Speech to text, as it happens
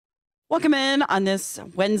Welcome in on this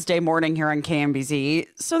Wednesday morning here on KMBZ.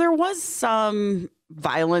 So there was some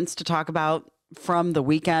violence to talk about from the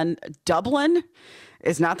weekend. Dublin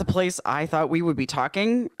is not the place I thought we would be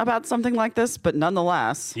talking about something like this, but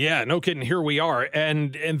nonetheless. Yeah, no kidding. Here we are.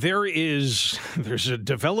 And there's a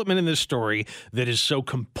development in this story that is so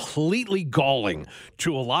completely galling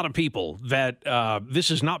to a lot of people that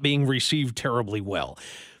this is not being received terribly well.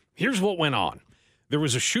 Here's what went on. There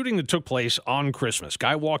was a shooting that took place on Christmas.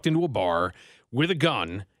 Guy walked into a bar with a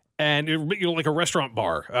gun, and like a restaurant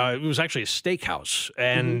bar. It was actually a steakhouse.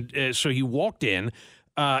 And so he walked in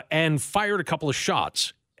and fired a couple of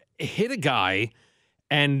shots, hit a guy,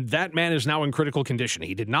 and that man is now in critical condition.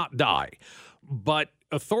 He did not die. But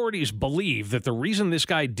authorities believe that the reason this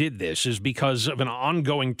guy did this is because of an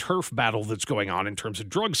ongoing turf battle that's going on in terms of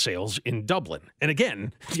drug sales in Dublin. And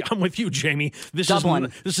again, I'm with you, Jamie. This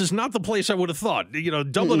is not the place I would have thought.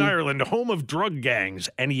 Dublin, Ireland, home of drug gangs.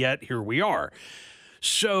 And yet, here we are.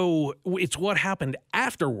 So it's what happened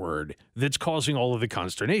afterward that's causing all of the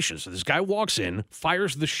consternation. So this guy walks in,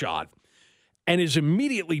 fires the shot, and is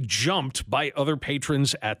immediately jumped by other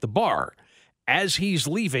patrons at the bar. As he's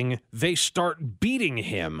leaving, they start beating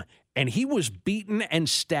him, and he was beaten and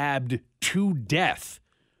stabbed to death.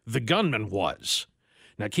 The gunman was.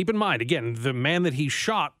 Now, keep in mind, again, the man that he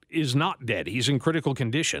shot is not dead. He's in critical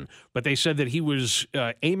condition. But they said that he was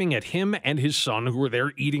aiming at him and his son, who were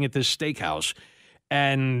there eating at this steakhouse.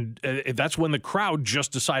 And that's when the crowd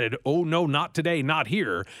just decided, oh, no, not today, not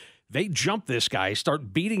here. They jump this guy,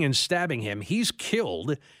 start beating and stabbing him. He's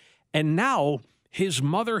killed. And now his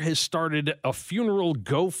mother has started a funeral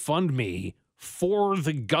GoFundMe for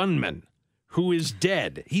the gunman who is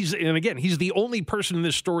dead. He's the only person in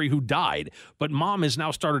this story who died. But mom has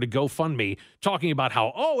now started a GoFundMe talking about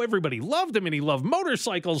how, everybody loved him and he loved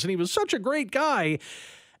motorcycles and he was such a great guy.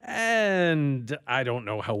 And I don't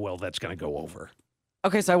know how well that's going to go over.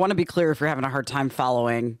 Okay, so I want to be clear if you're having a hard time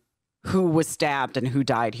following who was stabbed and who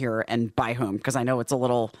died here and by whom, because I know it's a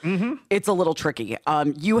little tricky.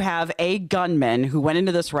 You have a gunman who went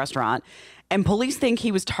into this restaurant, and police think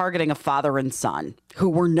he was targeting a father and son who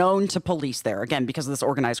were known to police there, again, because of this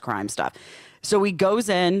organized crime stuff. So he goes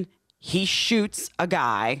in, he shoots a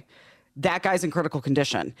guy. That guy's in critical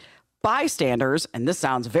condition. Bystanders, and this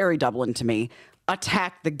sounds very Dublin to me,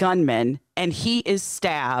 attack the gunman, and he is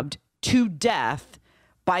stabbed to death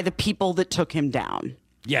by the people that took him down.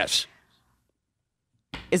 Yes.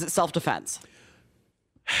 Is it self-defense?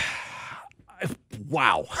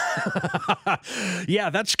 Wow.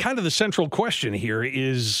 Yeah, that's kind of the central question here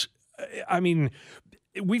is,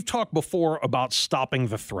 we've talked before about stopping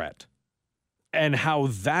the threat and how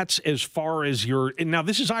that's as far as now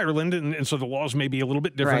this is Ireland, and so the laws may be a little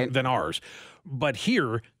bit different than ours. But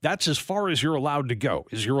here, that's as far as you're allowed to go,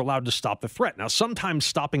 is you're allowed to stop the threat. Now, sometimes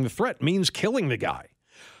stopping the threat means killing the guy.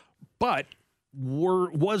 But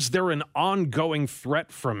was there an ongoing threat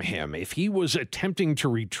from him? If he was attempting to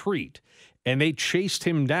retreat and they chased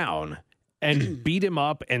him down and beat him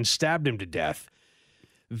up and stabbed him to death,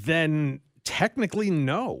 then technically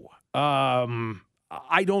no.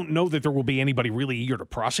 I don't know that there will be anybody really eager to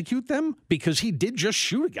prosecute them because he did just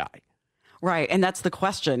shoot a guy. Right. And that's the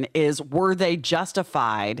question is, were they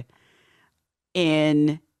justified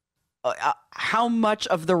in how much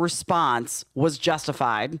of the response was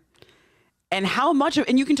justified? And how much of,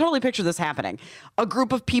 and you can totally picture this happening. A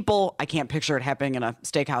group of people, I can't picture it happening in a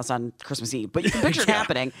steakhouse on Christmas Eve, but you can picture it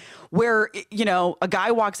happening where, a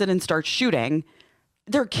guy walks in and starts shooting.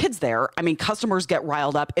 There are kids there. Customers get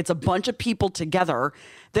riled up. It's a bunch of people together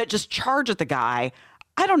that just charge at the guy.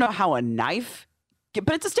 I don't know how a knife,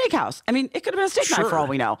 but it's a steakhouse. It could have been a steak knife for all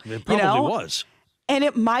we know. It probably was. And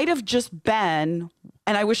it might have just been,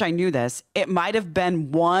 and I wish I knew this, it might have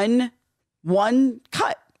been one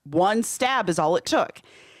cut. One stab is all it took.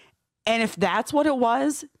 And if that's what it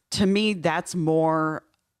was, to me, that's more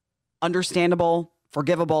understandable,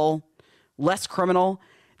 forgivable, less criminal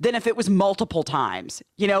than if it was multiple times.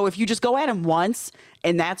 If you just go at him once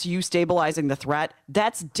and that's you stabilizing the threat,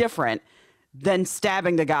 that's different than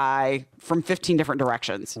stabbing the guy from 15 different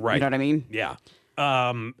directions. Right. You know what I mean? Yeah.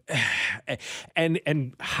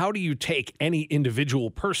 And how do you take any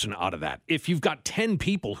individual person out of that? If you've got 10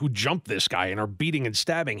 people who jump this guy and are beating and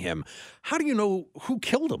stabbing him, how do you know who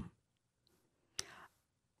killed him?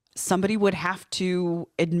 Somebody would have to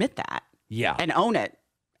admit that. Yeah. And own it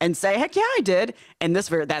and say, heck yeah, I did. And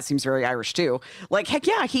that seems very Irish too. Like, heck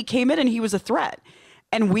yeah, he came in and he was a threat.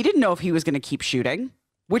 And we didn't know if he was going to keep shooting,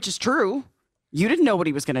 which is true. You didn't know what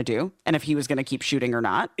he was going to do and if he was going to keep shooting or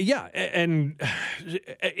not. Yeah, and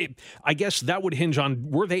I guess that would hinge on,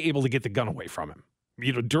 were they able to get the gun away from him?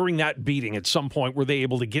 during that beating, at some point, were they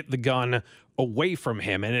able to get the gun away from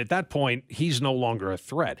him? And at that point, he's no longer a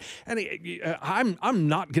threat. And I'm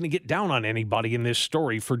not going to get down on anybody in this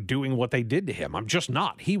story for doing what they did to him. I'm just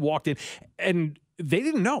not. He walked in, and they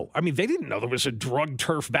didn't know. I mean, they didn't know there was a drug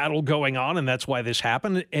turf battle going on, and that's why this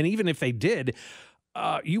happened. And even if they did,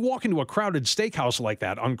 you walk into a crowded steakhouse like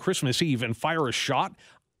that on Christmas Eve and fire a shot,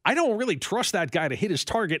 I don't really trust that guy to hit his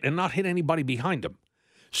target and not hit anybody behind him.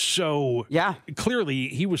 So clearly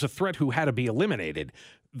he was a threat who had to be eliminated.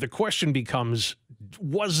 The question becomes,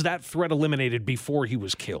 was that threat eliminated before he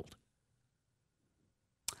was killed?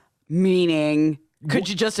 Meaning, could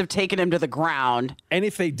you just have taken him to the ground? And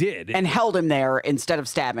if they did. And held him there instead of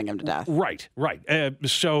stabbing him to death. Right. And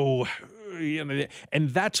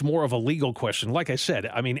that's more of a legal question. Like I said,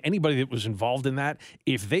 I mean, anybody that was involved in that,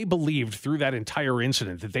 if they believed through that entire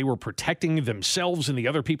incident that they were protecting themselves and the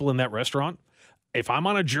other people in that restaurant, if I'm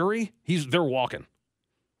on a jury, they're walking.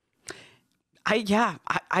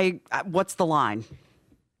 What's the line?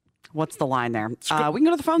 What's the line there? We can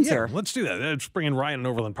go to the phones here. Let's do that. Let's bring in Ryan in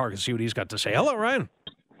Overland Park and see what he's got to say. Hello, Ryan.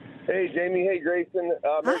 Hey, Jamie. Hey, Grayson.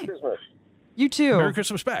 Merry Christmas. You too. Merry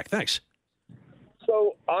Christmas back. Thanks.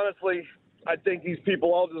 So, honestly, I think these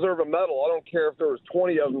people all deserve a medal. I don't care if there was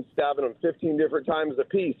 20 of them stabbing them 15 different times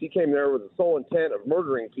apiece. He came there with the sole intent of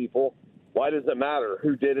murdering people. Why does it matter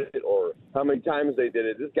who did it or how many times they did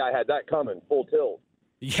it? This guy had that coming, full tilt.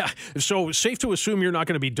 Yeah, so safe to assume you're not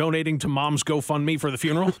going to be donating to Mom's GoFundMe for the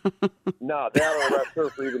funeral? No, they don't arrest her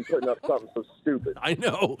for even putting up something so stupid. I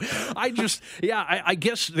know. I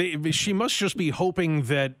guess she must just be hoping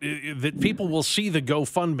that people will see the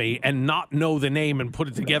GoFundMe and not know the name and put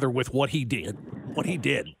it together with what he did.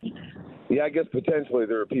 Yeah, I guess potentially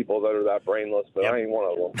there are people that are that brainless, but I ain't one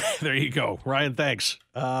of them. There you go. Ryan, thanks.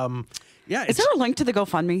 Is there a link to the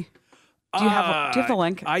GoFundMe? Do you have the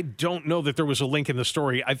link? I don't know that there was a link in the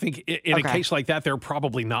story. I think in a case like that, they're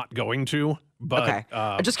probably not going to. But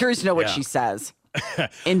I'm just curious to know what she says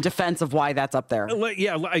in defense of why that's up there.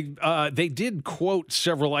 Yeah, they did quote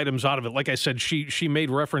several items out of it. Like I said, she made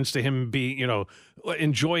reference to him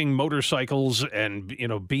enjoying motorcycles and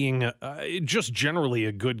being just generally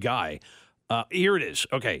a good guy. Here it is.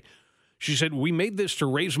 Okay. She said, we made this to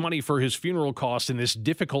raise money for his funeral costs in this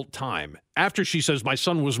difficult time. After she says, my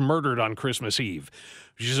son was murdered on Christmas Eve.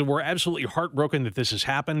 She said, we're absolutely heartbroken that this has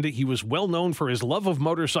happened. He was well known for his love of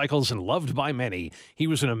motorcycles and loved by many. He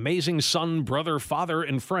was an amazing son, brother, father,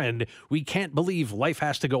 and friend. We can't believe life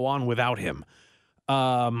has to go on without him.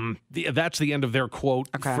 That's the end of their quote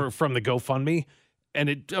from the GoFundMe. And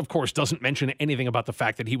it, of course, doesn't mention anything about the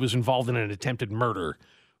fact that he was involved in an attempted murder,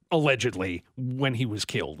 allegedly, when he was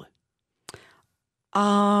killed.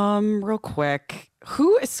 Real quick,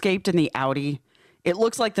 who escaped in the Audi? It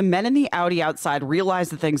looks like the men in the Audi outside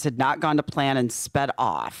realized that things had not gone to plan and sped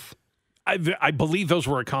off. I believe those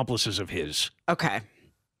were accomplices of his. Okay.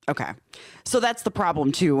 So that's the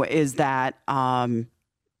problem too, is that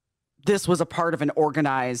this was a part of an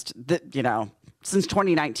organized, since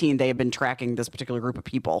 2019, they have been tracking this particular group of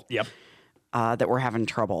people. Yep. That were having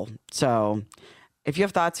trouble. So if you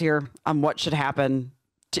have thoughts here on what should happen,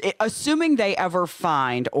 assuming they ever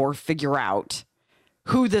find or figure out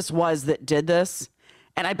who this was that did this,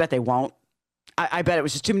 and I bet they won't. I bet it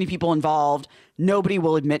was just too many people involved. Nobody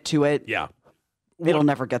will admit to it. Yeah. It'll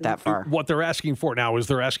never get that far. What they're asking for now is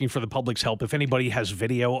they're asking for the public's help. If anybody has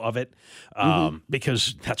video of it,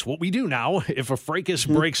 because that's what we do now. If a fracas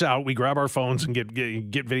breaks out, we grab our phones and get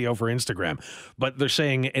video for Instagram. But they're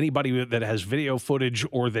saying anybody that has video footage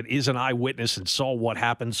or that is an eyewitness and saw what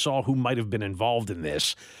happened, saw who might have been involved in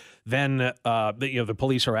this, then the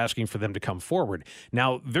police are asking for them to come forward.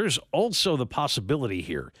 Now, there's also the possibility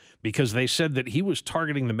here, because they said that he was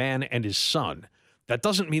targeting the man and his son. That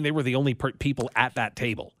doesn't mean they were the only people at that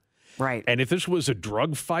table. Right. And if this was a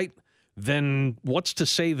drug fight, then what's to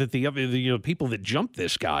say that the other people that jumped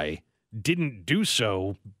this guy didn't do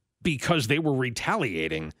so because they were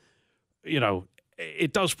retaliating?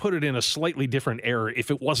 It does put it in a slightly different air if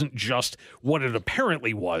it wasn't just what it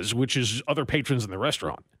apparently was, which is other patrons in the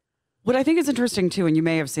restaurant. What I think is interesting, too, and you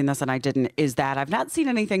may have seen this and I didn't, is that I've not seen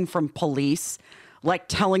anything from police like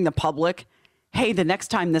telling the public, hey, the next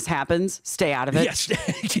time this happens, stay out of it. Yes.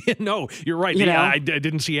 No, you're right. I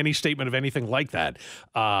didn't see any statement of anything like that.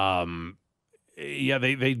 The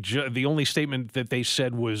only statement that they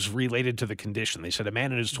said was related to the condition. They said a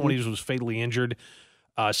man in his 20s was fatally injured.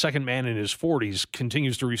 A second man in his 40s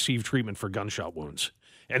continues to receive treatment for gunshot wounds.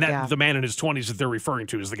 And the man in his 20s that they're referring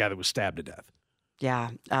to is the guy that was stabbed to death.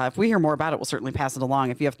 Yeah. If we hear more about it, we'll certainly pass it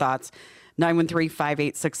along. If you have thoughts,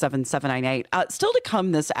 913-586-7798. Still to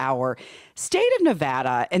come this hour, state of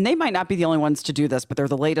Nevada, and they might not be the only ones to do this, but they're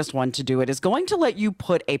the latest one to do it, is going to let you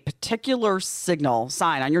put a particular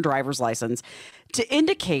sign on your driver's license to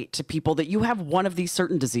indicate to people that you have one of these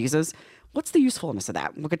certain diseases. What's the usefulness of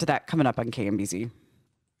that? We'll get to that coming up on KMBZ.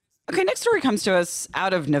 Okay, next story comes to us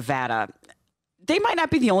out of Nevada. They might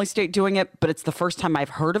not be the only state doing it, but it's the first time I've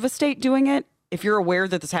heard of a state doing it. If you're aware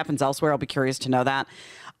that this happens elsewhere, I'll be curious to know that.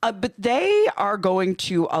 But they are going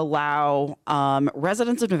to allow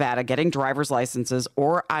residents of Nevada getting driver's licenses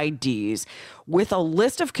or IDs with a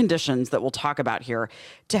list of conditions that we'll talk about here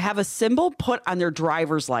to have a symbol put on their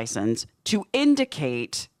driver's license to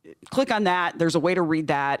indicate, click on that, there's a way to read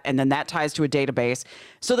that, and then that ties to a database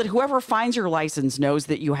so that whoever finds your license knows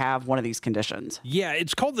that you have one of these conditions. Yeah,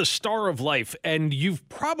 it's called the Star of Life, and you've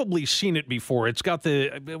probably seen it before. It's got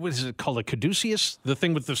what is it called, a caduceus? The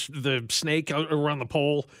thing with the snake around the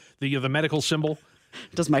pole, the medical symbol.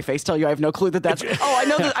 Does my face tell you I have no clue that that's...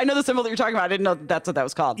 I know the symbol that you're talking about. I didn't know that's what that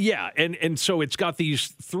was called. Yeah, and so it's got these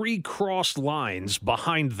 3 crossed lines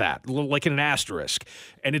behind that, like an asterisk,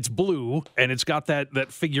 and it's blue, and it's got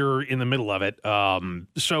that figure in the middle of it.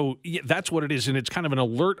 So yeah, that's what it is, and it's kind of an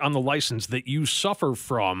alert on the license that you suffer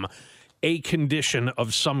from a condition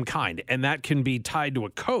of some kind, and that can be tied to a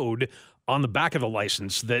code on the back of the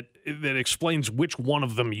license that explains which one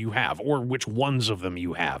of them you have or which ones of them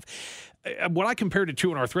you have. What I compared it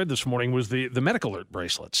to in our thread this morning was the medical alert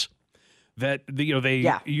bracelets. That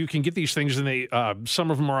you can get these things, and they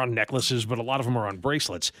some of them are on necklaces, but a lot of them are on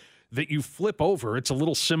bracelets that you flip over. It's a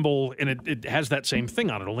little symbol, and it has that same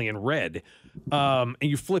thing on it, only in red. And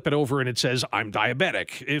you flip it over, and it says "I'm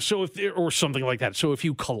diabetic," or something like that. So if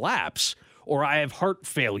you collapse or I have heart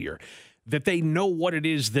failure, that they know what it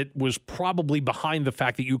is that was probably behind the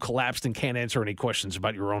fact that you collapsed and can't answer any questions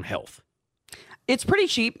about your own health. It's pretty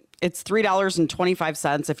cheap. It's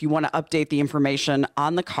 $3.25 if you want to update the information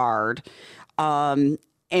on the card.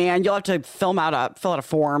 And you'll have to fill out a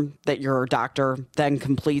form that your doctor then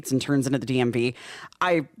completes and turns into the DMV.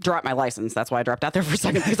 I dropped my license. That's why I dropped out there for a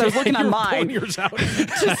second, because I was looking on mine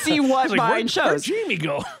to see what mine shows. Where'd Jamie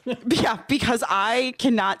go? Yeah, because I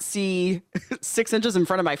cannot see 6 inches in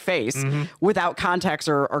front of my face without contacts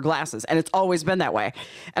or glasses. And it's always been that way.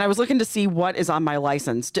 And I was looking to see what is on my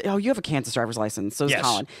license. Oh, you have a Kansas driver's license. So does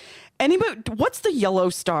Colin. What's the yellow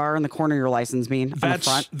star in the corner of your license mean on the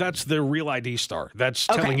front? That's the real ID star. That's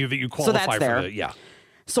telling you that you qualify for the, yeah.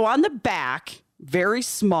 So on the back, very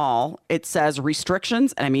small, it says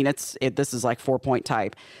restrictions. And I mean, this is like 4-point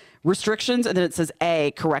type. Restrictions, and then it says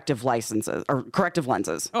corrective licenses or corrective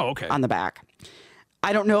lenses. Oh, okay. On the back.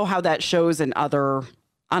 I don't know how that shows on other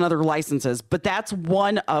licenses, but that's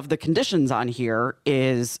one of the conditions on here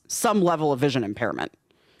is some level of vision impairment.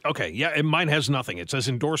 Okay, yeah, and mine has nothing. It says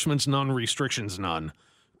endorsements none, restrictions none.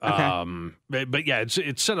 Okay. But yeah,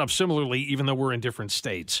 it's set up similarly, even though we're in different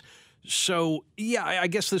states. So yeah, I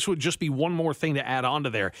guess this would just be one more thing to add on to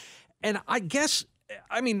there. And I guess,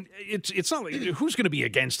 I mean, it's not like, who's going to be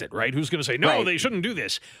against it, right? Who's going to say, no, They shouldn't do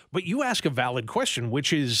this? But you ask a valid question,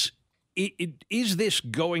 which is this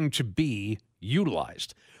going to be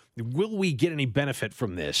utilized? Will we get any benefit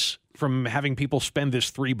from this, from having people spend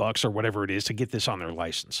this $3 or whatever it is to get this on their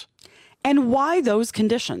license? And why those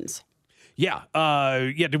conditions? Yeah.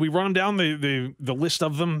 Did we run down the list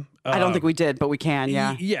of them? I don't think we did, but we can.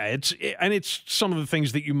 Yeah. Yeah. It's some of the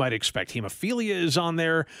things that you might expect. Hemophilia is on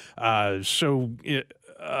there. And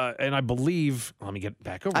I believe, let me get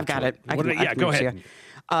back over. I've got it. Go ahead.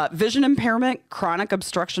 Vision impairment, chronic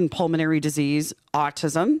obstruction pulmonary disease,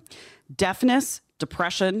 autism, deafness,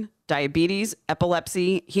 depression, diabetes,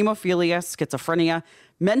 epilepsy, hemophilia, schizophrenia,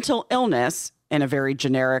 mental illness, in a very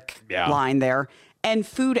generic line there, and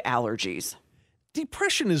food allergies.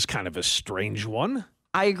 Depression is kind of a strange one.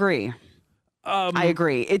 I agree.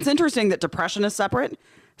 It's interesting that depression is separate,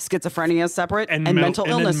 schizophrenia is separate, and mental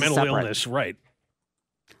illness is separate. Right.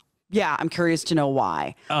 Yeah, I'm curious to know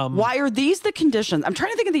why. Why are these the conditions? I'm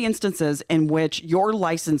trying to think of the instances in which your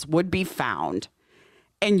license would be found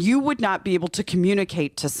and you would not be able to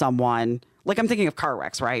communicate to someone. Like, I'm thinking of car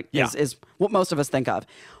wrecks, right? Yeah. Is what most of us think of.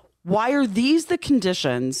 Why are these the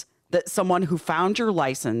conditions that someone who found your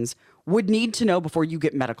license would need to know before you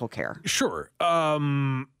get medical care? Sure.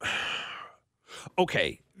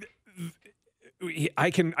 Okay.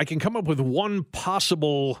 I can come up with one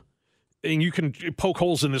possible, and you can poke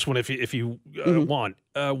holes in this one if you want.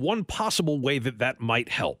 One possible way that might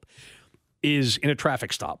help is in a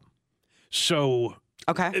traffic stop. So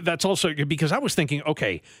Okay. That's also because I was thinking,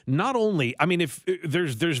 okay, not only, I mean, if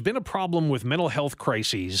there's been a problem with mental health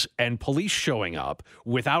crises and police showing up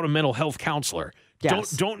without a mental health counselor,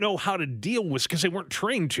 Yes. don't know how to deal with, because they weren't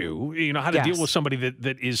trained to, how to deal with somebody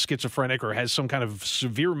that is schizophrenic or has some kind of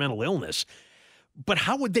severe mental illness. But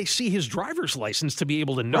how would they see his driver's license to be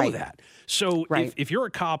able to know that? So if you're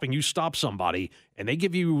a cop and you stop somebody and they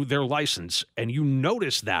give you their license and you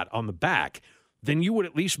notice that on the back, then you would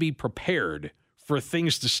at least be prepared for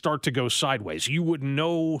things to start to go sideways. You would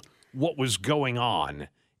know what was going on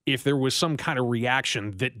if there was some kind of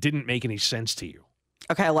reaction that didn't make any sense to you.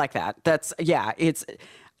 Okay, I like that.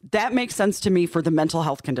 That makes sense to me for the mental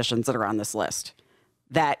health conditions that are on this list.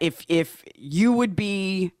 That if you would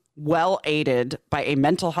be well aided by a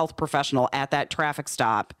mental health professional at that traffic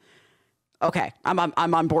stop, okay, I'm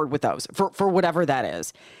on board with those for whatever that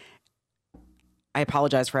is. I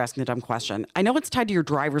apologize for asking the dumb question. I know it's tied to your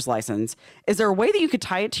driver's license. Is there a way that you could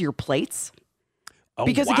tie it to your plates? Oh,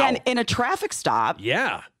 because again, in a traffic stop,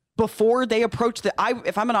 before they approach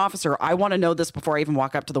if I'm an officer, I want to know this before I even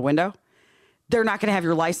walk up to the window. They're not going to have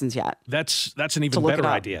your license yet. That's an even better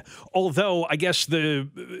idea. Although I guess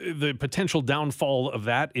the potential downfall of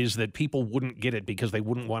that is that people wouldn't get it because they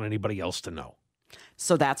wouldn't want anybody else to know.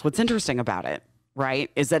 So that's what's interesting about it.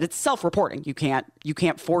 Right? Is that it's self-reporting. You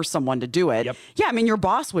can't force someone to do it. Yep. Yeah, I mean, your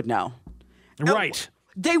boss would know. Right.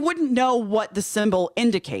 They wouldn't know what the symbol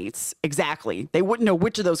indicates exactly. They wouldn't know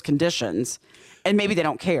which of those conditions, and maybe they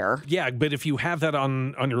don't care. Yeah, but if you have that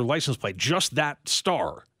on your license plate, just that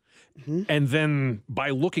star, and then by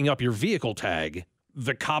looking up your vehicle tag,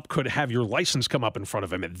 the cop could have your license come up in front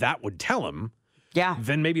of him, and that would tell him. Yeah.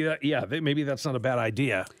 Then maybe that's not a bad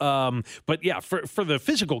idea. But yeah, for the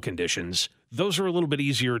physical conditions, those are a little bit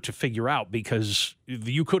easier to figure out because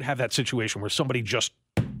you could have that situation where somebody just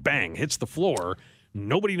bang hits the floor,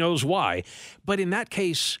 nobody knows why. But in that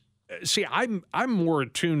case, see, I'm more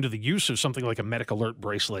attuned to the use of something like a medic alert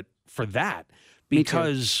bracelet for that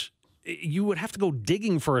because you would have to go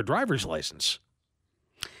digging for a driver's license,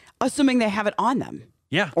 assuming they have it on them.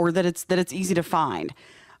 Yeah, or that it's easy to find.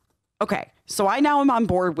 Okay, so I now am on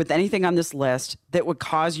board with anything on this list that would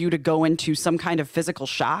cause you to go into some kind of physical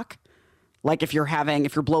shock. Like if you're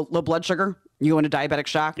low blood sugar, you go into diabetic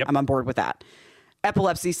shock, I'm on board with that.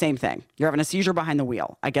 Epilepsy, same thing. You're having a seizure behind the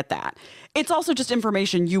wheel. I get that. It's also just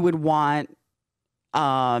information you would want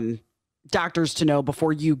doctors to know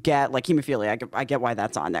before you get, like hemophilia. I get why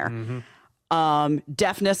that's on there.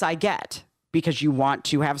 Deafness, I get, because you want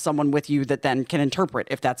to have someone with you that then can interpret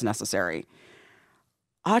if that's necessary.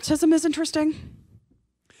 Autism is interesting.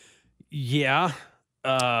 Yeah.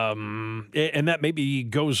 And that maybe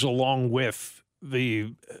goes along with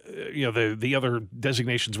the other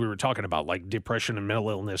designations we were talking about, like depression and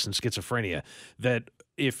mental illness and schizophrenia, that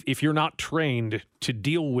if you're not trained to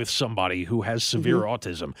deal with somebody who has severe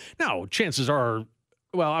autism, now chances are,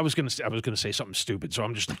 well, I was going to say something stupid, so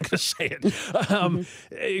I'm just not going to say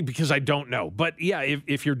it because I don't know. But yeah,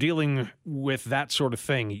 if you're dealing with that sort of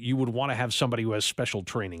thing, you would want to have somebody who has special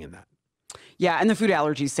training in that. Yeah, and the food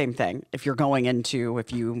allergies, same thing. If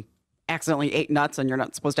you accidentally ate nuts and you're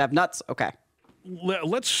not supposed to have nuts, okay.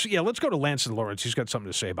 Let's go to Lance and Lawrence. He's got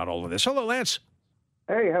something to say about all of this. Hello, Lance.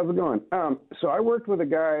 Hey, how's it going? So I worked with a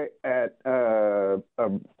guy at a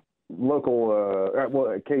local, at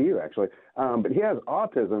KU actually, but he has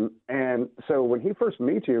autism, and so when he first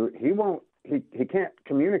meets you, he can't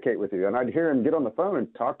communicate with you, and I'd hear him get on the phone and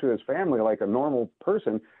talk to his family like a normal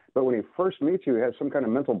person, but when he first meets you, he has some kind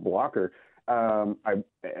of mental blocker.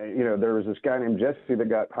 There was this guy named Jesse that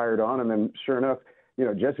got hired on, and then sure enough,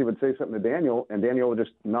 Jesse would say something to Daniel, and Daniel would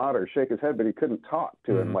just nod or shake his head, but he couldn't talk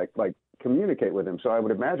to him, like communicate with him. So I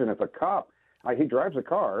would imagine if a cop, he drives a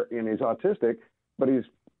car and he's autistic, but he's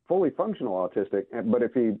fully functional autistic. But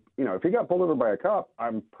if he got pulled over by a cop,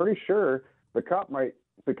 I'm pretty sure the cop might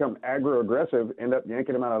become aggro-aggressive, end up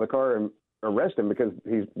yanking him out of the car and arrest him because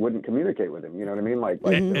he wouldn't communicate with him. You know what I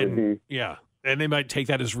mean? And they might take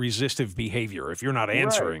that as resistive behavior if you're not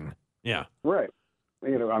answering. Right. Yeah. Right.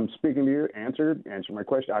 I'm speaking to you, answer my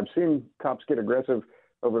question. I've seen cops get aggressive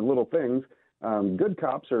over little things. Good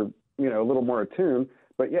cops are, a little more attuned.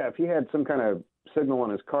 But yeah, if he had some kind of signal on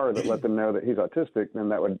his car that let them know that he's autistic, then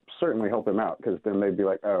that would certainly help him out, because then they'd be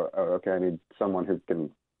like, oh, okay, I need someone who can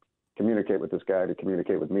communicate with this guy to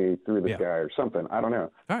communicate with me through this guy or something. I don't know.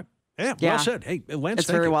 All right. Yeah, well said. Hey, Lance, it's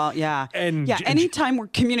very well. Yeah. And anytime where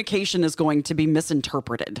communication is going to be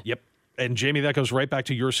misinterpreted. Yep. And Jamie, that goes right back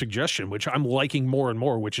to your suggestion, which I'm liking more and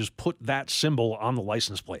more, which is put that symbol on the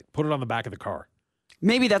license plate. Put it on the back of the car.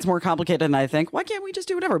 Maybe that's more complicated than I think. Why can't we just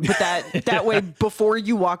do whatever? But that way, before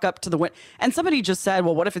you walk up to the window, and somebody just said,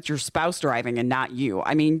 well, what if it's your spouse driving and not you?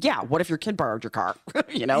 I mean, yeah, what if your kid borrowed your car? And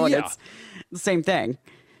it's the same thing.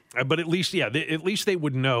 But at least, at least they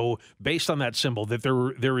would know based on that symbol that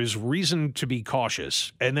there is reason to be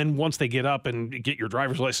cautious. And then once they get up and get your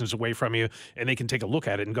driver's license away from you, and they can take a look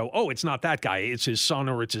at it and go, oh, it's not that guy, it's his son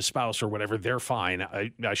or it's his spouse or whatever, they're fine.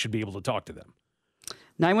 I should be able to talk to them.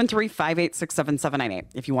 913-586-7798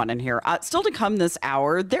 if you want in here. Still to come this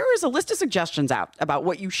hour, there is a list of suggestions out about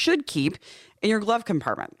what you should keep in your glove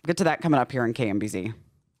compartment. We'll get to that coming up here in KMBZ.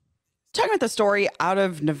 Talking about the story out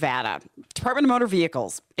of Nevada, Department of Motor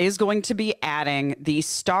Vehicles is going to be adding the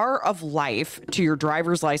Star of Life to your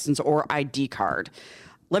driver's license or ID card.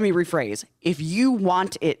 Let me rephrase. If you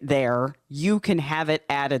want it there, you can have it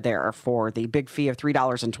added there for the big fee of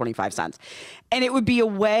 $3.25. And it would be a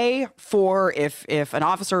way for if an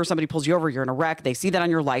officer or somebody pulls you over, you're in a wreck, they see that on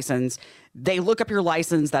your license, they look up your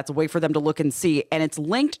license, that's a way for them to look and see. And it's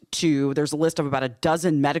linked to, there's a list of about a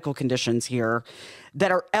dozen medical conditions here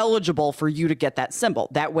that are eligible for you to get that symbol.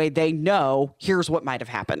 That way they know, here's what might have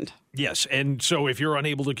happened. Yes, and so if you're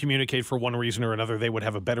unable to communicate for one reason or another, they would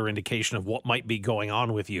have a better indication of what might be going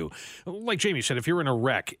on with you. Like Jamie said, if you're in a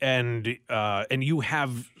wreck and you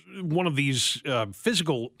have one of these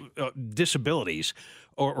physical disabilities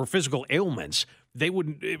or physical ailments, they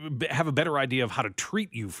would have a better idea of how to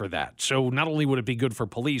treat you for that. So not only would it be good for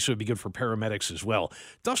police, it would be good for paramedics as well.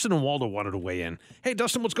 Dustin and Waldo wanted to weigh in. Hey,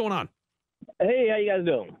 Dustin, what's going on? Hey, how you guys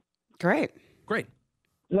doing? Great.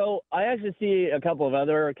 So I actually see a couple of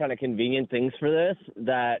other kind of convenient things for this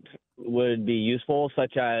that would be useful,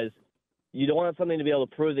 such as you don't want something to be able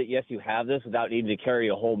to prove that, yes, you have this without needing to carry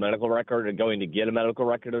a whole medical record or going to get a medical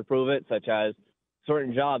record to prove it, such as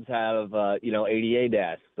certain jobs have, ADA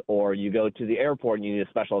desks, or you go to the airport and you need a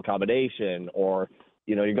special accommodation, or,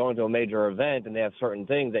 you're going to a major event and they have certain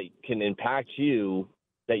things that can impact you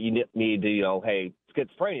that you need to, hey,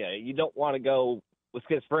 schizophrenia. You don't want to go with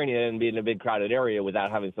schizophrenia and be in a big crowded area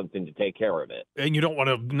without having something to take care of it. And you don't want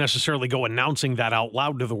to necessarily go announcing that out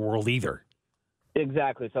loud to the world either.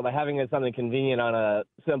 Exactly. So by having something convenient on a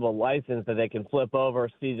simple license that they can flip over,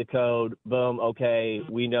 see the code, boom, okay,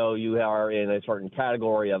 we know you are in a certain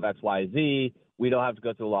category of XYZ. We don't have to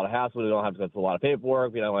go through a lot of hassle. We don't have to go through a lot of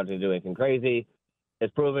paperwork. We don't have to do anything crazy.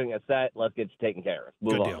 It's proving, it's set. Let's get you taken care of.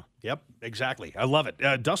 Move on. Good deal. Yep, exactly. I love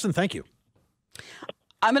it. Dustin, thank you.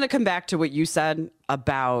 I'm going to come back to what you said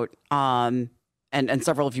about, and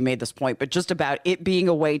several of you made this point, but just about it being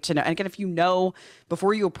a way to know. And again, if you know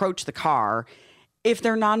before you approach the car, if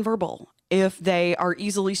they're nonverbal, if they are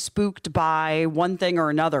easily spooked by one thing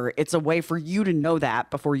or another, it's a way for you to know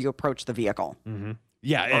that before you approach the vehicle. Mm-hmm.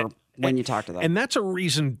 Yeah. Or when you talk to them. And that's a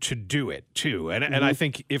reason to do it, too. And I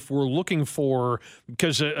think if we're looking for,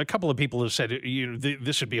 because a couple of people have said,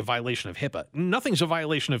 this should be a violation of HIPAA. Nothing's a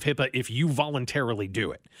violation of HIPAA if you voluntarily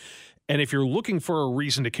do it. And if you're looking for a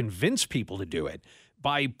reason to convince people to do it,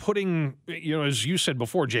 by putting, as you said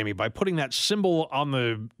before, Jamie, by putting that symbol on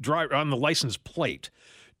the license plate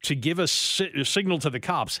to give a signal to the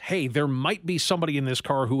cops, hey, there might be somebody in this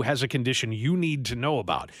car who has a condition you need to know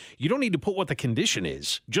about. You don't need to put what the condition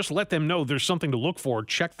is. Just let them know there's something to look for.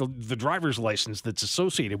 Check the driver's license that's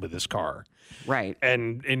associated with this car. Right.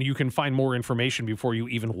 And you can find more information before you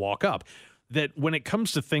even walk up. That when it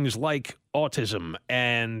comes to things like autism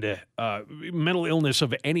and mental illness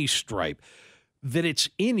of any stripe, that it's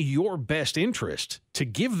in your best interest to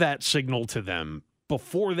give that signal to them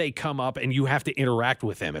before they come up and you have to interact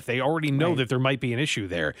with them. If they already know that there might be an issue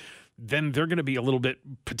there, then they're going to be a little bit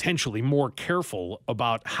potentially more careful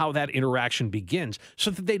about how that interaction begins so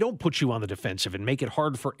that they don't put you on the defensive and make it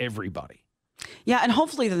hard for everybody. Yeah, and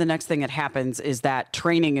hopefully the next thing that happens is that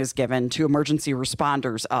training is given to emergency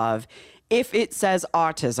responders of, if it says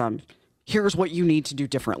autism, here's what you need to do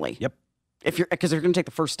differently. Yep. Because they're going to take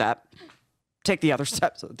the first step, take the other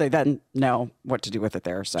steps. So they then know what to do with it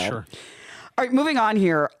there. So. Sure. All right, moving on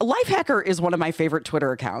here. Lifehacker is one of my favorite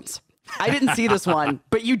Twitter accounts. I didn't see this one,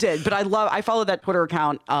 but you did. But I follow that Twitter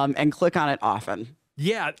account and click on it often.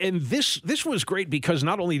 Yeah, and this was great because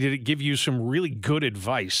not only did it give you some really good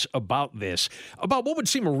advice about what would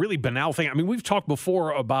seem a really banal thing. I mean, we've talked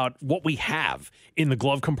before about what we have in the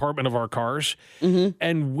glove compartment of our cars. Mm-hmm.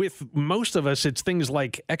 And with most of us, it's things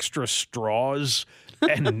like extra straws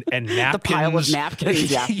and napkins. The pile of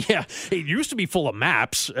napkins, yeah. Yeah, it used to be full of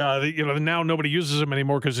maps. Now nobody uses them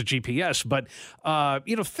anymore because of GPS. But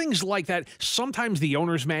things like that. Sometimes the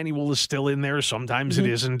owner's manual is still in there. Sometimes it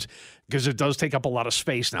isn't, because it does take up a lot of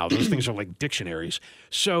space now. Those things are like dictionaries.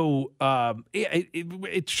 So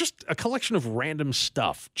it's just a collection of random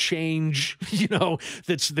stuff, change,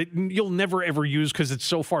 that you'll never ever use because it's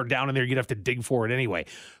so far down in there you'd have to dig for it anyway.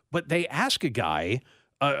 But they ask a guy,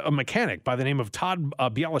 a mechanic by the name of Todd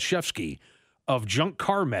Bialashevsky of Junk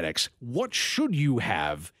Car Medics, what should you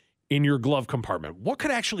have in your glove compartment? What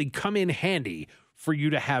could actually come in handy for you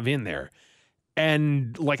to have in there?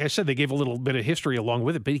 And like I said, they gave a little bit of history along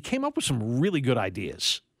with it, but he came up with some really good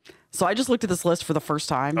ideas. So I just looked at this list for the first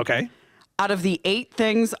time. Okay. Out of the 8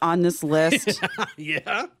 things on this list,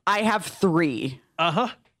 yeah, I have 3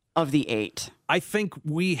 of the 8. I think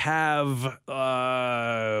we have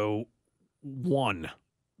 1.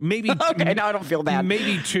 Maybe okay, now I don't feel bad.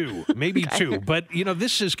 Maybe 2, maybe 2. But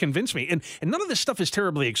this has convinced me, and none of this stuff is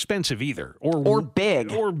terribly expensive either, or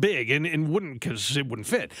big, and wouldn't, because it wouldn't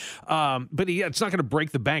fit. But it's not going to break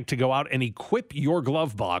the bank to go out and equip your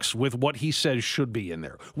glove box with what he says should be in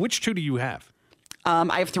there. Which 2 do you have?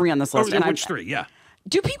 I have 3 on this list. Which 3? Yeah.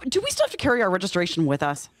 Do we still have to carry our registration with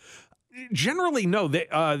us? Generally, no. They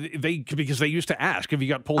because they used to ask if you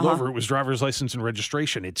got pulled over, it was driver's license and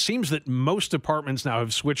registration. It seems that most departments now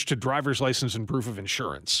have switched to driver's license and proof of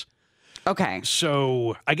insurance. Okay.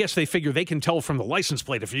 So I guess they figure they can tell from the license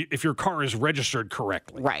plate if your car is registered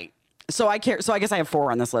correctly. Right. So I guess I have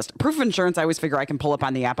 4 on this list. Proof of insurance, I always figure I can pull up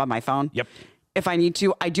on the app on my phone. Yep. If I need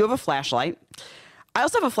to. I do have a flashlight. I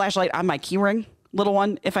also have a flashlight on my keyring, little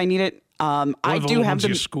one, if I need it. I do have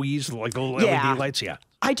you squeeze, like the little LED lights. Yeah.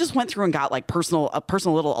 I just went through and got like a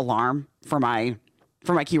personal little alarm for my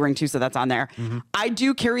key ring too, so that's on there. I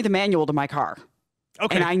do carry the manual to my car.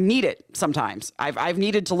 Okay. And I need it sometimes. I've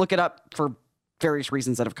needed to look it up for various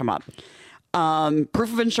reasons that have come up.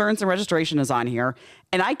 Proof of insurance and registration is on here,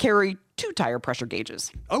 and I carry 2 tire pressure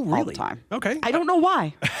gauges. Oh, really? All the time. Okay. I don't know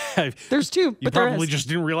why. There's 2. You but probably just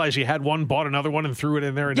didn't realize you had one, bought another one, and threw it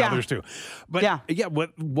in there, and now there's 2. But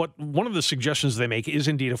what one of the suggestions they make is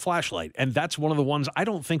indeed a flashlight, and that's one of the ones I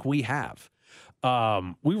don't think we have.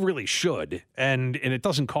 We really should, and it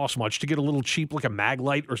doesn't cost much to get a little cheap, like a mag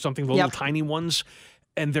light or something, the little tiny ones,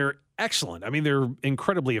 and they're excellent. I mean, they're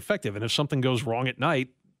incredibly effective, and if something goes wrong at night,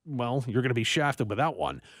 well, you're going to be shafted without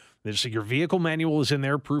one. So your vehicle manual is in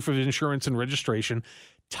there, proof of insurance and registration,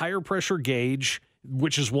 tire pressure gauge,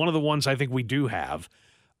 which is one of the ones I think we do have,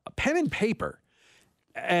 a pen and paper.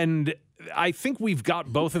 And I think we've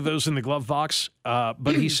got both of those in the glove box.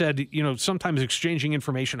 But he said, sometimes exchanging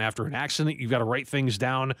information after an accident, you've got to write things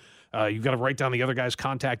down. You've got to write down the other guy's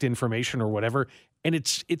contact information or whatever. And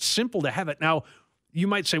it's simple to have it. Now, you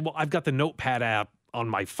might say, well, I've got the Notepad app on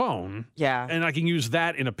my phone. Yeah. And I can use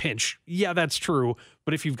that in a pinch. Yeah, that's true.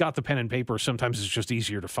 But if you've got the pen and paper, sometimes it's just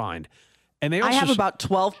easier to find. And I have about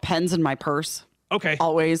 12 pens in my purse. Okay.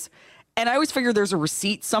 Always. And I always figure there's a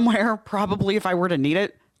receipt somewhere, probably if I were to need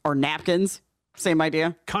it, or napkins. Same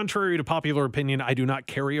idea. Contrary to popular opinion, I do not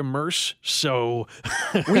carry a Merce, so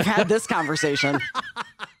we've had this conversation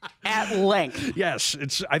at length. Yes,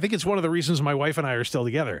 I think it's one of the reasons my wife and I are still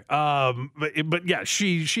together. But yeah,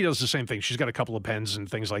 she does the same thing. She's got a couple of pens and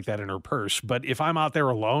things like that in her purse. But if I'm out there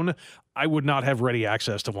alone, I would not have ready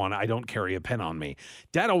access to one. I don't carry a pen on me.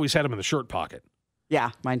 Dad always had them in the shirt pocket.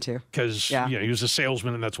 Yeah, mine too. Because he was a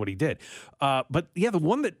salesman and that's what he did. But yeah, the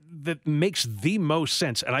one that makes the most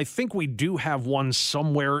sense, and I think we do have one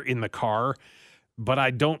somewhere in the car, but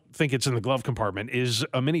I don't think it's in the glove compartment, is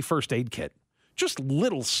a mini first aid kit. Just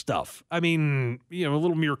little stuff. I mean, a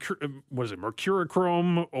little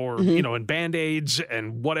mercurochrome or, and Band-Aids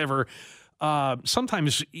and whatever.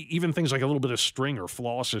 Sometimes even things like a little bit of string or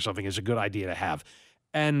floss or something is a good idea to have.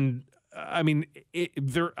 And I mean,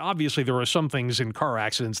 there are some things in car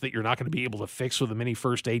accidents that you're not going to be able to fix with a mini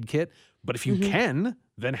first aid kit. But if you can,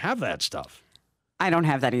 then have that stuff. I don't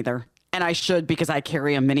have that either. And I should, because I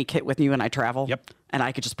carry a mini kit with me when I travel. Yep. And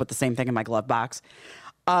I could just put the same thing in my glove box.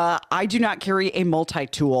 I do not carry a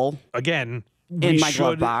multi-tool. Again, in my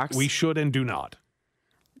glove box. We should and do not.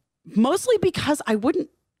 Mostly because I'm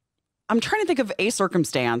trying to think of a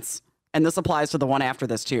circumstance, and this applies to the one after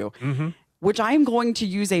this too, which I am going to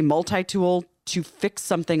use a multi-tool to fix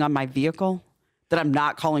something on my vehicle that I'm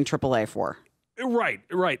not calling AAA for. Right.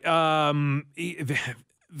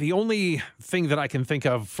 The only thing that I can think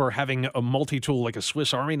of for having a multi-tool like a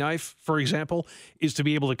Swiss Army knife, for example, is to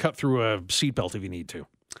be able to cut through a seatbelt if you need to.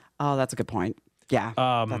 Oh, that's a good point. Yeah,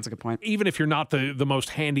 that's a good point. Even if you're not the most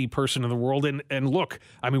handy person in the world. And look,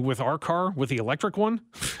 I mean, with our car, with the electric one,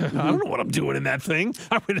 I don't know what I'm doing in that thing.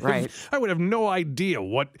 I would have no idea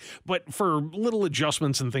what. But for little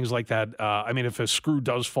adjustments and things like that, I mean, if a screw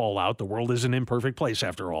does fall out, the world is an imperfect place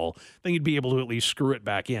after all, then you'd be able to at least screw it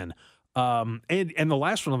back in. And the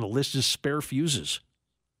last one on the list is spare fuses.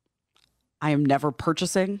 I am never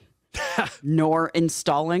purchasing nor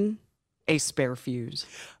installing a spare fuse.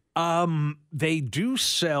 They do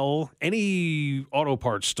sell, any auto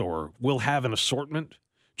parts store will have an assortment,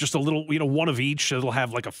 just a little, one of each. It'll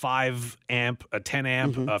have like a 5 amp, a 10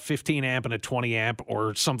 amp, a 15 amp, and a 20 amp,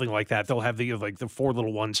 or something like that. They'll have the 4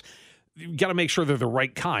 little ones. You got to make sure they're the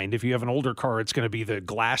right kind. If you have an older car, it's going to be the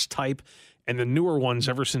glass type. And the newer ones,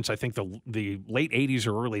 ever since I think the late 80s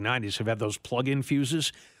or early 90s, have had those plug-in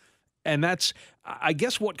fuses. And that's, I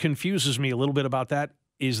guess what confuses me a little bit about that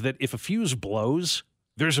is that if a fuse blows,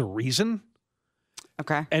 there's a reason.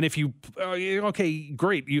 Okay. And if you, okay,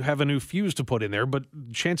 great, you have a new fuse to put in there, but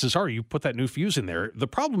chances are you put that new fuse in there, the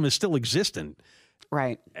problem is still existent.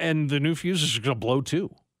 Right. And the new fuse is going to blow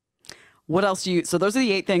too. What else so those are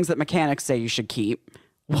the 8 things that mechanics say you should keep.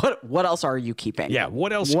 What else are you keeping? Yeah,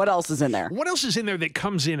 what else? What else is in there? What else is in there that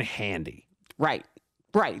comes in handy? Right.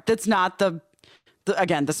 That's not the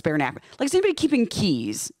spare napkin. Like, is anybody keeping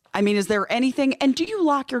keys? I mean, is there anything? And do you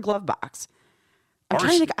lock your glove box? I'm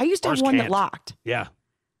trying to think. I used to have one that locked. Yeah.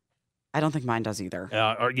 I don't think mine does either.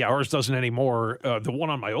 Ours doesn't anymore. The one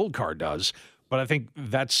on my old car does. But I think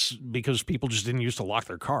that's because people just didn't used to lock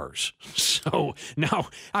their cars. So now,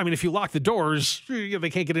 I mean, if you lock the doors, they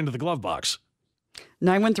can't get into the glove box.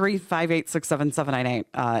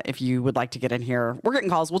 913-586-7798. If you would like to get in here. We're getting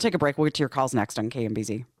calls. We'll take a break. We'll get to your calls next on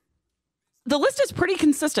KMBZ. The list is pretty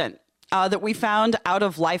consistent that we found out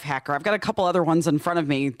of Lifehacker. I've got a couple other ones in front of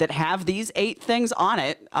me that have these 8 things on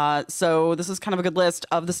it. So this is kind of a good list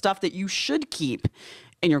of the stuff that you should keep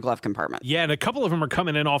in your glove compartment. Yeah, and a couple of them are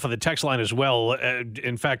coming in off of the text line as well.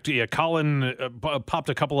 In fact, Colin popped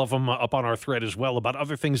a couple of them up on our thread as well about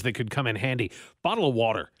other things that could come in handy. Bottle of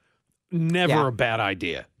water. Never a bad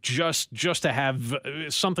idea. Just to have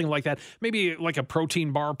something like that. Maybe like a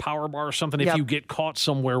protein bar, power bar, or something. If you get caught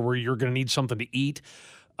somewhere where you're going to need something to eat,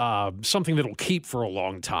 something that'll keep for a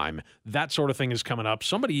long time. That sort of thing is coming up.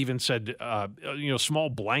 Somebody even said, small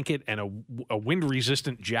blanket and a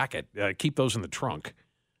wind-resistant jacket. Keep those in the trunk.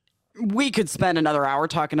 We could spend another hour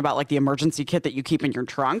talking about like the emergency kit that you keep in your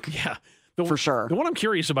trunk. Yeah. For sure. The one I'm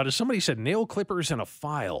curious about is somebody said nail clippers and a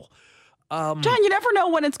file. John, you never know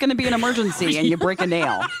when it's going to be an emergency and you break a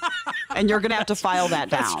nail and you're going to have to file that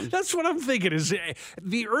down. That's what I'm thinking is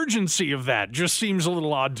the urgency of that just seems a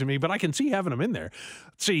little odd to me, but I can see having them in there.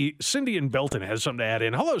 Let's see, Cindy in Belton has something to add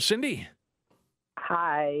in. Hello, Cindy.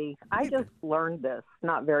 Hi. I just learned this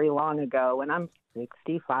not very long ago, and I'm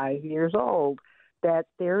 65 years old, that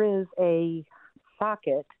there is a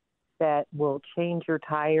socket that will change your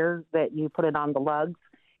tire, that you put it on the lugs,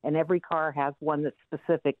 and every car has one that's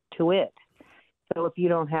specific to it. So if you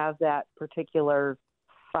don't have that particular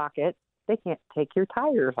socket, they can't take your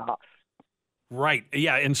tires off. Right.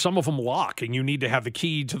 Yeah, and some of them lock, and you need to have the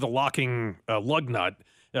key to the locking lug nut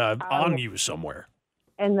on you somewhere.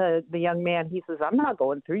 And the young man, he says, I'm not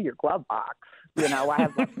going through your glove box. I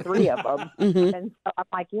have like 3 of them. And so I'm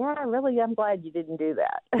like, yeah, I'm glad you didn't do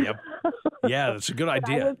that. Yep. Yeah, that's a good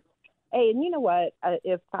idea. Hey, and you know what?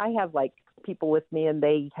 If I have like people with me and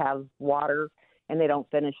they have water and they don't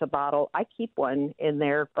finish a bottle, I keep one in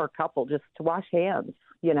there, or a couple, just to wash hands.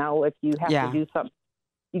 If you have to do something,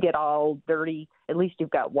 you get all dirty, at least you've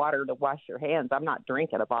got water to wash your hands. I'm not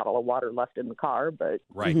drinking a bottle of water left in the car, but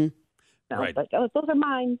right. Right. But those are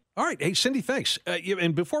mine. All right. Hey, Cindy, thanks.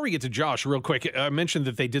 And before we get to Josh, real quick, I mentioned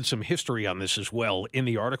that they did some history on this as well in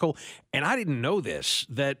the article. And I didn't know this,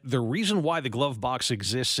 that the reason why the glove box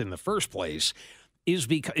exists in the first place is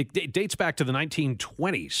because it dates back to the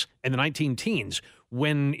 1920s and the 19-teens,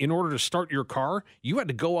 when in order to start your car, you had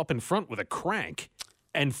to go up in front with a crank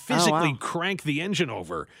and physically crank the engine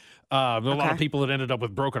over. A lot of people that ended up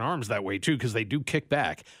with broken arms that way, too, because they do kick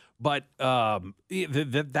back. But they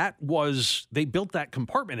built that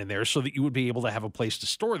compartment in there so that you would be able to have a place to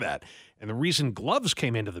store that. And the reason gloves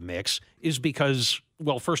came into the mix is because,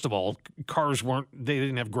 well, first of all, cars they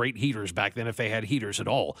didn't have great heaters back then, if they had heaters at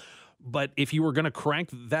all. But if you were going to crank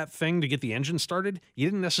that thing to get the engine started, you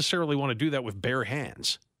didn't necessarily want to do that with bare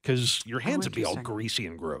hands, because your hands would be all greasy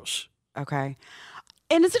and gross. Okay.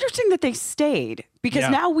 And it's interesting that they stayed, because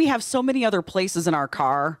now we have so many other places in our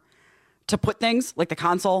car to put things, like the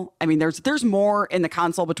console. I mean, there's more in the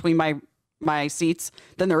console between my seats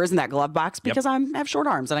than there is in that glove box, because I have short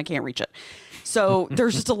arms and I can't reach it. So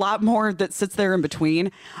there's just a lot more that sits there in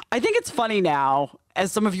between. I think it's funny now,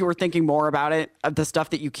 as some of you are thinking more about it, of the stuff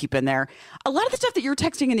that you keep in there. A lot of the stuff that you're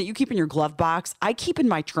texting and that you keep in your glove box, I keep in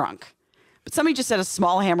my trunk. But somebody just said a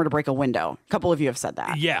small hammer to break a window. A couple of you have said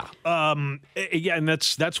that. Yeah. Yeah, and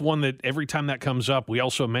that's one that every time that comes up, we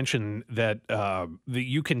also mention that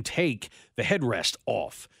you can take the headrest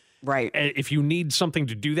off. Right. If you need something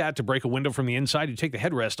to do that, to break a window from the inside, you take the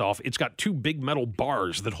headrest off. It's got 2 big metal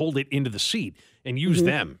bars that hold it into the seat, and use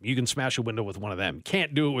them. You can smash a window with one of them.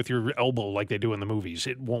 Can't do it with your elbow like they do in the movies.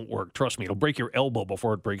 It won't work. Trust me, it'll break your elbow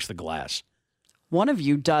before it breaks the glass. One of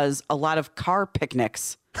you does a lot of car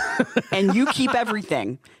picnics, and you keep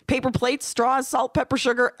everything: paper plates, straws, salt, pepper,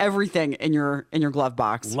 sugar, everything in your glove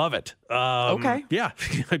box. Love it. Okay. Yeah,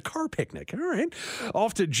 a car picnic. All right.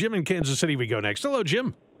 Off to Jim in Kansas City we go next. Hello,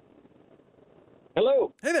 Jim.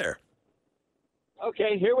 Hello. Hey there.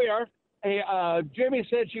 Okay, here we are. Hey, Jimmy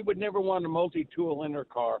said she would never want a multi-tool in her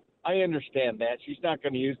car. I understand that. She's not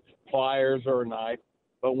going to use pliers or a knife.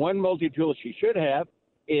 But one multi-tool she should have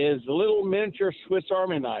is a little miniature Swiss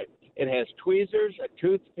Army knife. It has tweezers, a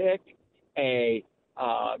toothpick,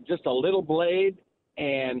 just a little blade,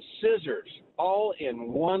 and scissors, all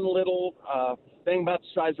in one little thing about the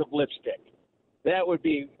size of lipstick. That would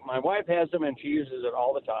be, my wife has them, and she uses it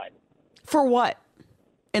all the time. For what?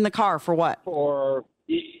 In the car, for what? For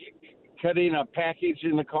cutting a package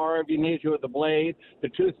in the car if you need to with the blade. The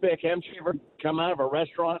toothpick, haven't you ever come out of a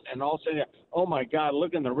restaurant and all of a sudden, oh my God,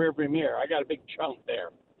 look in the rearview mirror. I got a big chunk there.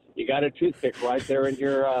 You got a toothpick right there in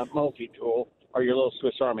your multi-tool or your little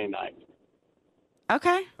Swiss Army knife.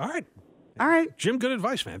 Okay. All right. All right. Jim, good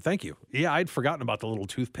advice, man. Thank you. Yeah, I'd forgotten about the little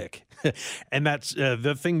toothpick. And that's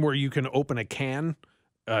the thing where you can open a can.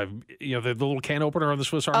 The little can opener on the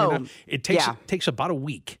Swiss Army knife. It takes about a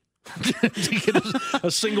week to get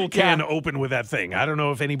a single can open with that thing. I don't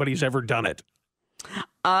know if anybody's ever done it.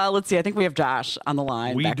 Let's see. I think we have Josh on the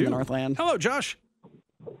line back in the Northland. Hello, Josh.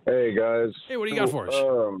 Hey, guys. Hey, what do you got for us?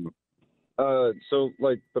 So,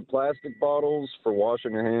 like, the plastic bottles for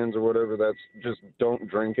washing your hands or whatever, that's just don't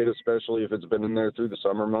drink it, especially if it's been in there through the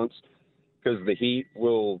summer months, because the heat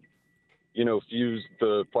will, fuse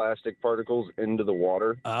the plastic particles into the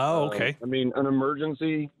water. Oh, okay. I mean, an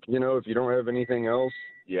emergency, if you don't have anything else,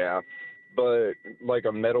 yeah. But, like,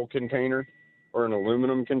 a metal container or an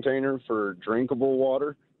aluminum container for drinkable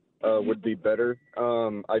water would be better.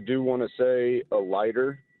 I do want to say a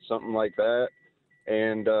lighter, something like that.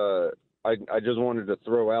 And I just wanted to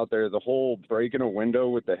throw out there, the whole breaking a window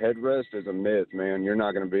with the headrest is a myth, man. You're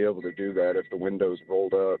not going to be able to do that if the window's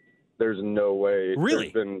rolled up. There's no way. Really?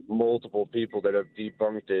 There's been multiple people that have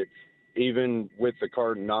debunked it, even with the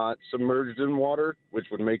car not submerged in water, which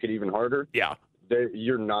would make it even harder. Yeah.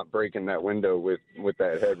 You're not breaking that window with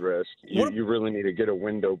that headrest. You really need to get a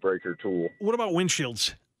window breaker tool. What about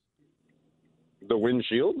windshields? The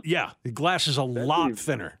windshield? Yeah, the glass is a lot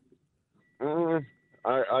thinner.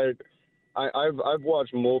 I've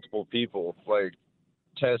watched multiple people like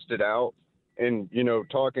test it out, and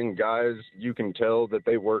talking guys, you can tell that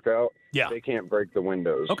they work out. Yeah, they can't break the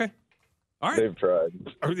windows. Okay, all right, they've tried.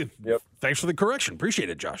 Yep. Thanks for the correction. Appreciate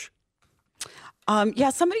it, Josh.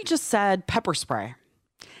 Somebody just said pepper spray.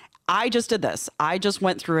 I just did this. I just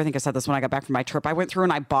went through, I think I said this when I got back from my trip. I went through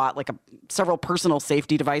and I bought like several personal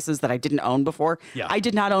safety devices that I didn't own before. Yeah. I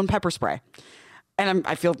did not own pepper spray. And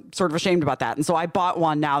I feel sort of ashamed about that. And so I bought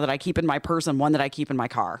one now that I keep in my purse and one that I keep in my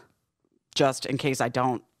car, just in case I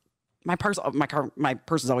don't. My purse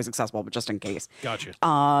is always accessible, but just in case. Gotcha.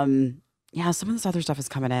 Some of this other stuff is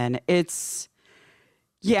coming in. I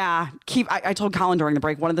told Colin during the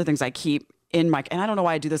break, one of the things I keep in my, and I don't know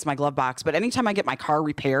why I do this in my glove box, but anytime I get my car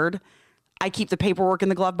repaired, I keep the paperwork in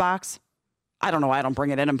the glove box. I don't know why I don't bring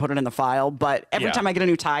it in and put it in the file, but every time I get a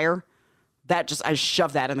new tire, I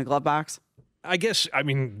shove that in the glove box. I guess, I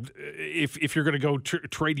mean, if you're going to go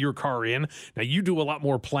trade your car in, now you do a lot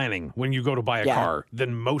more planning when you go to buy a car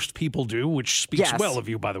than most people do, which speaks well of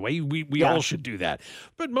you, by the way. We all should do that.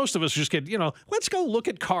 But most of us just get, let's go look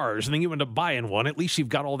at cars, and then you end up buying one. At least you've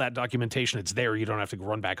got all that documentation. It's there. You don't have to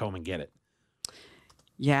run back home and get it.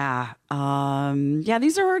 Yeah.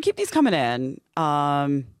 Keep these coming in.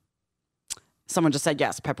 Someone just said,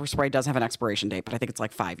 yes, pepper spray does have an expiration date, but I think it's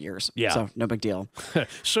like 5 years. Yeah. So no big deal.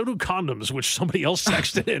 So do condoms, which somebody else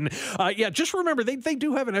texted in. Just remember, they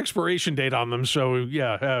do have an expiration date on them. So,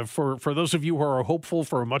 for those of you who are hopeful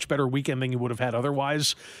for a much better weekend than you would have had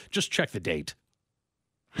otherwise, just check the date.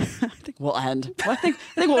 I think we'll end. I think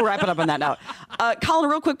we'll wrap it up on that note. Colin,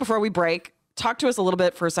 real quick before we break, talk to us a little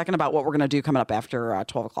bit for a second about what we're going to do coming up after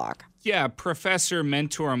 12 o'clock. Yeah, professor,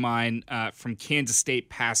 mentor of mine from Kansas State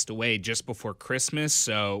passed away just before Christmas.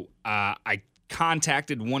 So I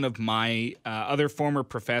contacted one of my other former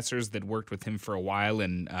professors that worked with him for a while,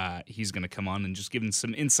 and he's going to come on and just give him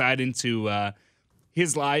some insight into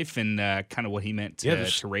his life and kind of what he meant to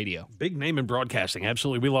radio. Big name in broadcasting.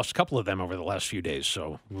 Absolutely. We lost a couple of them over the last few days,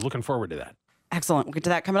 so we're looking forward to that. Excellent. We'll get to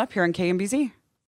that coming up here on KMBZ.